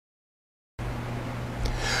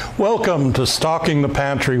Welcome to Stocking the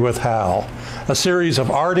Pantry with Hal, a series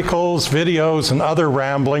of articles, videos, and other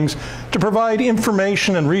ramblings to provide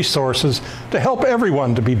information and resources to help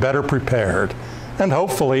everyone to be better prepared, and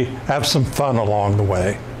hopefully have some fun along the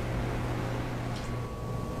way.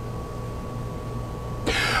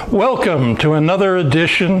 Welcome to another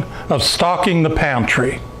edition of Stocking the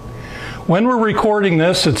Pantry. When we're recording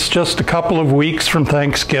this, it's just a couple of weeks from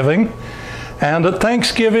Thanksgiving, and at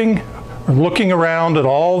Thanksgiving, we're looking around at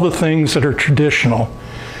all the things that are traditional.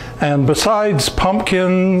 And besides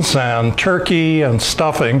pumpkins and turkey and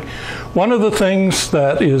stuffing, one of the things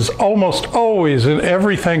that is almost always in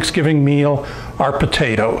every Thanksgiving meal are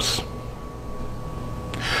potatoes.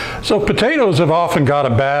 So potatoes have often got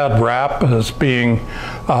a bad rap as being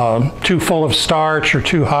too full of starch or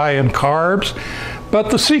too high in carbs.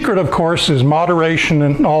 But the secret, of course, is moderation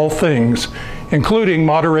in all things, including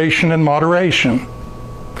moderation in moderation.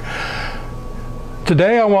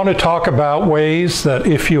 Today I want to talk about ways that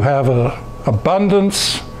if you have an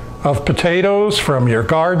abundance of potatoes from your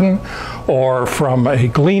garden or from a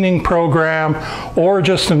gleaning program or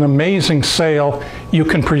just an amazing sale, you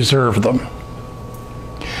can preserve them.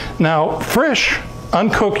 Now, fresh,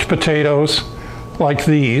 uncooked potatoes like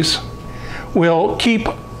these will keep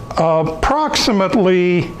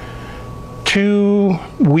approximately 2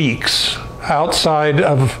 weeks outside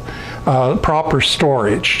of proper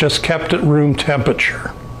storage, just kept at room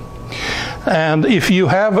temperature. And if you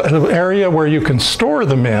have an area where you can store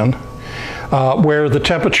them in, where the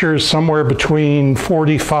temperature is somewhere between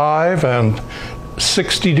 45 and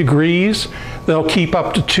 60 degrees, they'll keep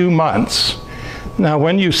up to 2 months. Now,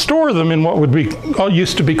 when you store them in what would be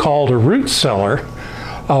used to be called a root cellar,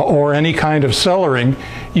 or any kind of cellaring,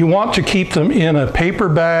 you want to keep them in a paper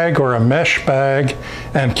bag or a mesh bag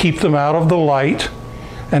and keep them out of the light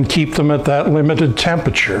and keep them at that limited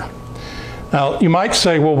temperature. Now, you might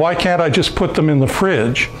say, well, why can't I just put them in the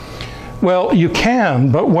fridge? Well, you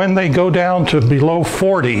can, but when they go down to below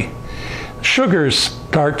 40, sugars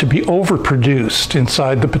start to be overproduced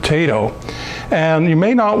inside the potato. And you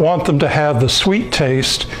may not want them to have the sweet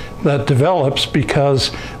taste that develops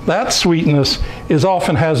because that sweetness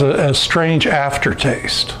often has a strange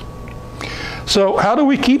aftertaste. So how do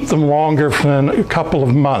we keep them longer than a couple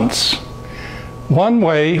of months? One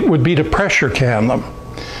way would be to pressure can them.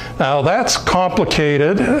 Now that's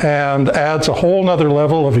complicated and adds a whole nother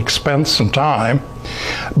level of expense and time,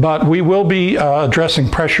 but we will be addressing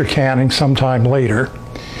pressure canning sometime later.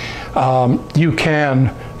 You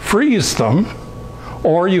can freeze them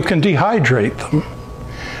or you can dehydrate them.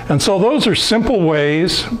 And so those are simple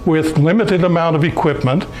ways with limited amount of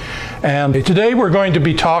equipment. And today we're going to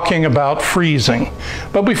be talking about freezing.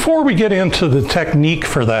 But before we get into the technique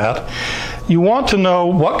for that, you want to know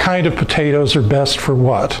what kind of potatoes are best for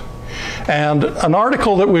what. And an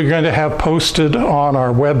article that we're going to have posted on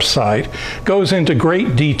our website goes into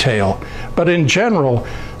great detail. But in general,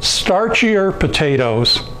 starchier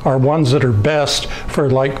potatoes are ones that are best for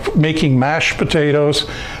like making mashed potatoes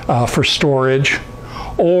for storage,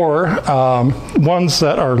 or ones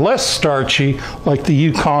that are less starchy, like the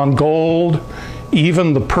Yukon Gold,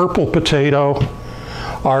 even the purple potato,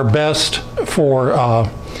 are best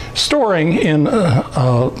for storing in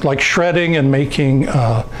like shredding and making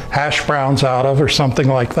hash browns out of or something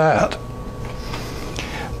like that.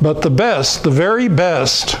 But the best, the very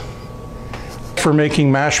best for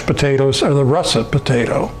making mashed potatoes are the russet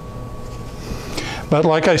potato. But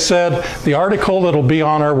like I said, the article that'll be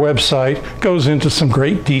on our website goes into some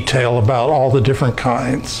great detail about all the different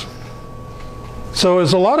kinds. So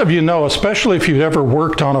as a lot of you know, especially if you've ever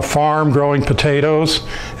worked on a farm growing potatoes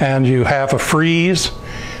and you have a freeze,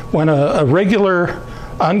 when a regular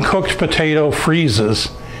uncooked potato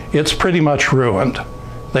freezes, it's pretty much ruined.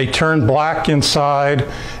 They turn black inside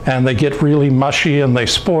and they get really mushy and they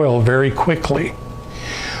spoil very quickly.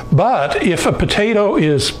 But if a potato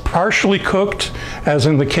is partially cooked, as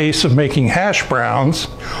in the case of making hash browns,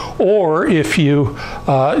 or if you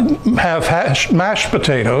have mashed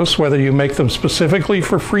potatoes, whether you make them specifically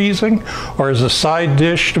for freezing or as a side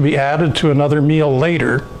dish to be added to another meal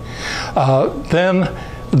later, then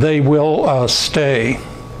they will stay.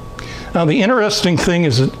 Now the interesting thing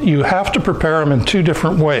is that you have to prepare them in 2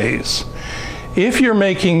 different ways. If you're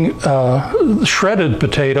making shredded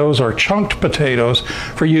potatoes or chunked potatoes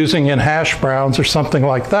for using in hash browns or something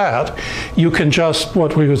like that, you can just,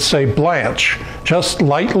 what we would say, blanch. Just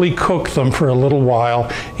lightly cook them for a little while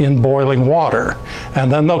in boiling water, and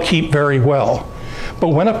then they'll keep very well. But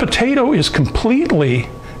when a potato is completely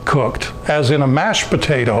cooked, as in a mashed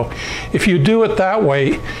potato, if you do it that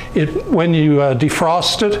way, when you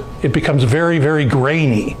defrost it, it becomes very, very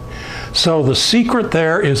grainy. So the secret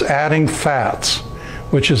there is adding fats,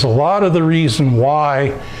 which is a lot of the reason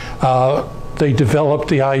why they developed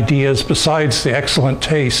the ideas, besides the excellent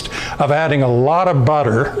taste, of adding a lot of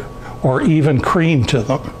butter or even cream to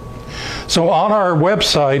them. So on our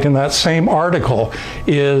website, in that same article,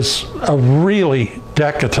 is a really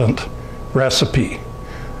decadent recipe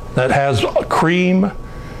that has cream,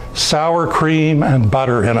 sour cream, and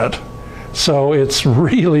butter in it. So it's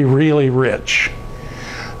really, really rich.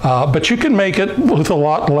 But you can make it with a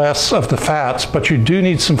lot less of the fats, but you do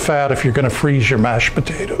need some fat if you're going to freeze your mashed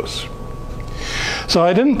potatoes. So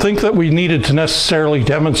I didn't think that we needed to necessarily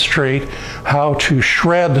demonstrate how to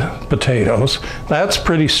shred potatoes. That's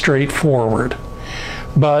pretty straightforward.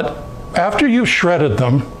 But after you've shredded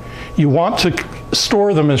them, you want to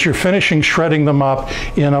store them as you're finishing shredding them up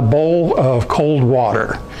in a bowl of cold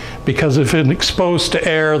water, because if it's exposed to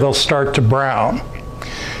air, they'll start to brown.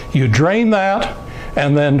 You drain that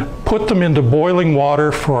and then put them into boiling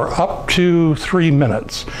water for up to 3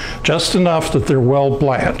 minutes, just enough that they're well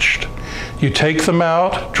blanched. You take them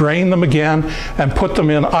out, drain them again, and put them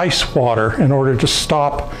in ice water in order to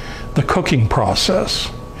stop the cooking process.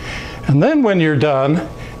 And then when you're done,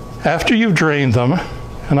 after you've drained them,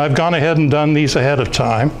 and I've gone ahead and done these ahead of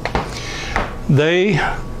time,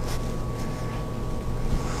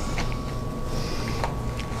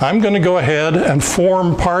 I'm going to go ahead and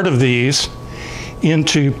form part of these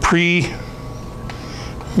into pre-made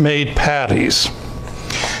patties.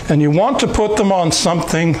 And you want to put them on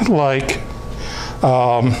something like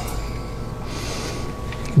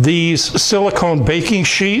these silicone baking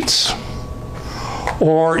sheets,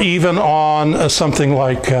 or even on something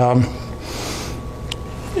like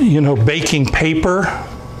baking paper,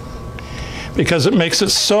 because it makes it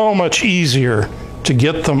so much easier to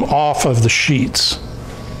get them off of the sheets.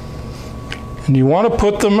 And you want to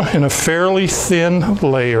put them in a fairly thin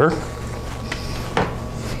layer.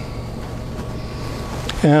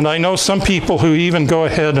 And I know some people who even go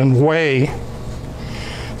ahead and weigh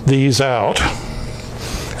these out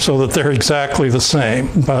so that they're exactly the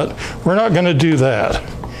same, but we're not going to do that.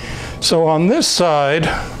 So on this side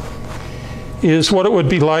is what it would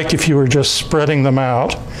be like if you were just spreading them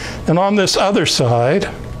out. And on this other side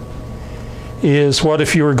is what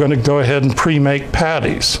if you were going to go ahead and pre-make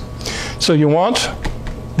patties. So you want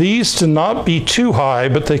these to not be too high,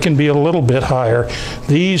 but they can be a little bit higher.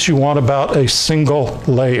 These you want about a single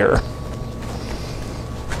layer.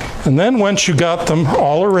 And then once you got them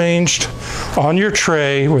all arranged on your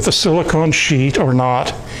tray with a silicone sheet or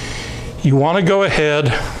not, you want to go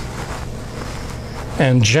ahead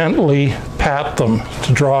and gently pat them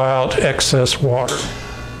to draw out excess water.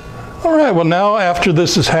 All right, well now after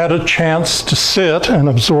this has had a chance to sit and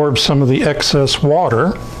absorb some of the excess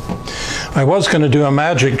water, I was going to do a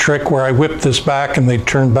magic trick where I whipped this back and they'd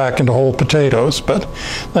turn back into whole potatoes, but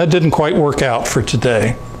that didn't quite work out for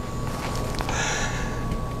today.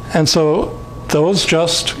 And so those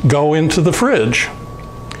just go into the fridge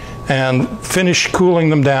and finish cooling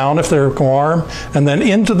them down if they're warm, and then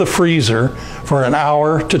into the freezer for an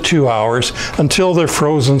hour to 2 hours until they're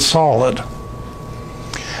frozen solid.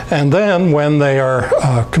 And then when they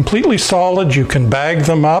are completely solid, you can bag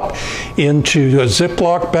them up into a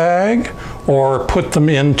Ziploc bag or put them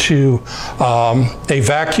into a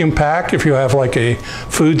vacuum pack if you have like a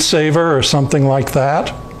food saver or something like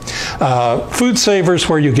that. Food savers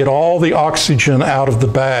where you get all the oxygen out of the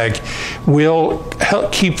bag will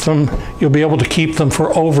help keep them, you'll be able to keep them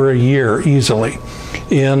for over a year easily.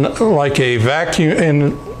 In like a vacuum,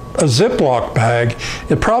 in a Ziploc bag,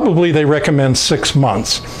 they recommend 6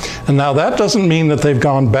 months. And now that doesn't mean that they've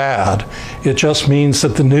gone bad. It just means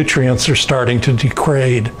that the nutrients are starting to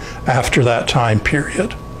degrade after that time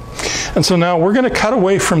period. And so now we're going to cut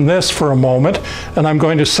away from this for a moment, and I'm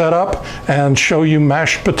going to set up and show you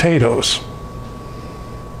mashed potatoes.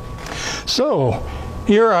 So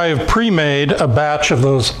here I have pre-made a batch of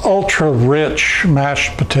those ultra-rich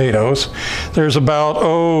mashed potatoes. There's about,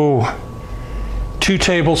 2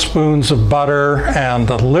 tablespoons of butter and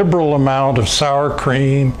a liberal amount of sour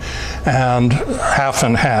cream and half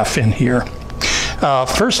and half in here.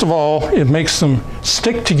 First of all, it makes them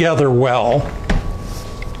stick together well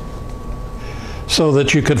so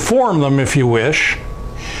that you could form them if you wish.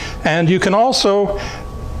 And you can also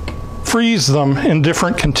freeze them in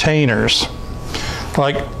different containers.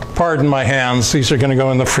 Like, pardon my hands, these are going to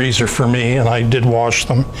go in the freezer for me, and I did wash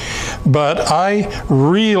them. But I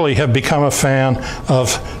really have become a fan of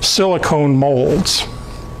silicone molds.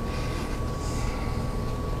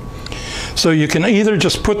 So you can either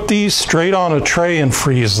just put these straight on a tray and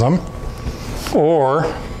freeze them,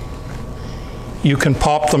 or you can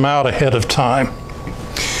pop them out ahead of time.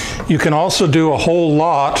 You can also do a whole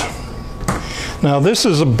lot. Now this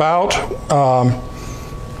is about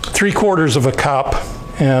 3/4 of a cup,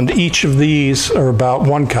 and each of these are about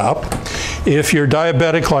 1 cup. If you're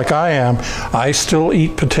diabetic like I am, I still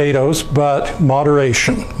eat potatoes, but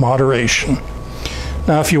moderation, moderation.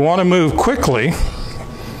 Now if you want to move quickly,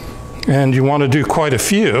 and you want to do quite a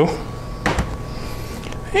few,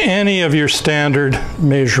 any of your standard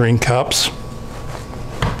measuring cups.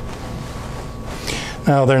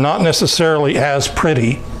 Now they're not necessarily as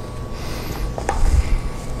pretty.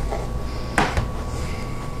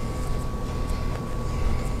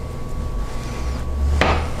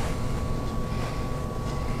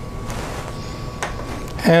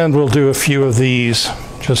 And we'll do a few of these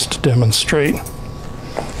just to demonstrate.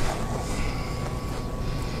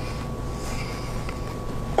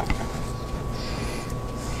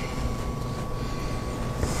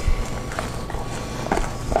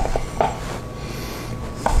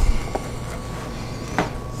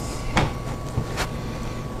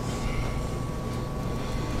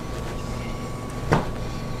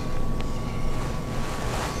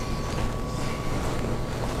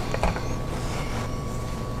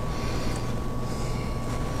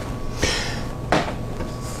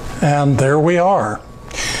 And there we are.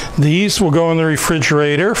 These will go in the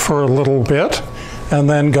refrigerator for a little bit and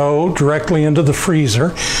then go directly into the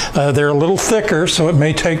freezer. They're a little thicker, so it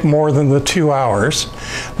may take more than the 2 hours.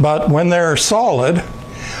 But when they're solid,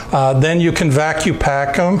 then you can vacuum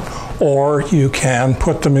pack them, or you can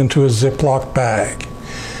put them into a Ziploc bag.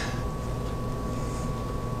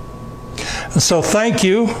 And so thank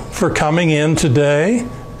you for coming in today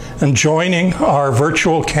and joining our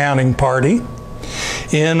virtual canning party.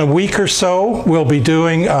 In a week or so, we'll be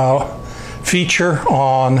doing a feature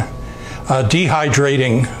on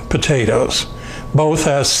dehydrating potatoes, both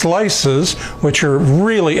as slices, which are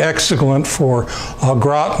really excellent for au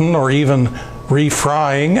gratin or even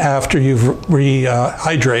refrying after you've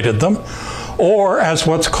rehydrated them, or as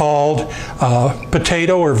what's called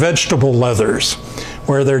potato or vegetable leathers,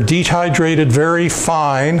 where they're dehydrated very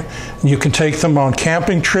fine. You can take them on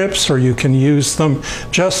camping trips, or you can use them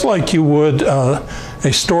just like you would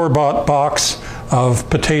a store-bought box of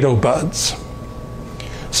potato buds.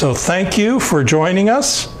 So thank you for joining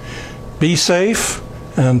us. Be safe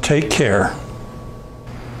and take care.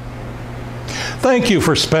 Thank you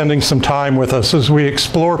for spending some time with us as we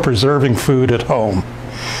explore preserving food at home.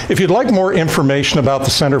 If you'd like more information about the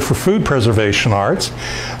Center for Food Preservation Arts,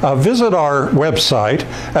 visit our website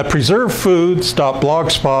at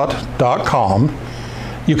preservefoods.blogspot.com.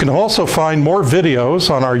 You can also find more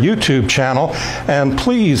videos on our YouTube channel, and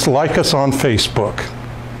please like us on Facebook.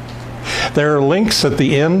 There are links at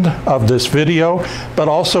the end of this video, but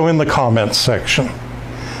also in the comments section.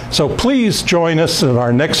 So please join us in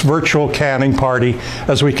our next virtual canning party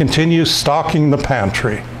as we continue stocking the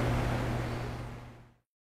pantry.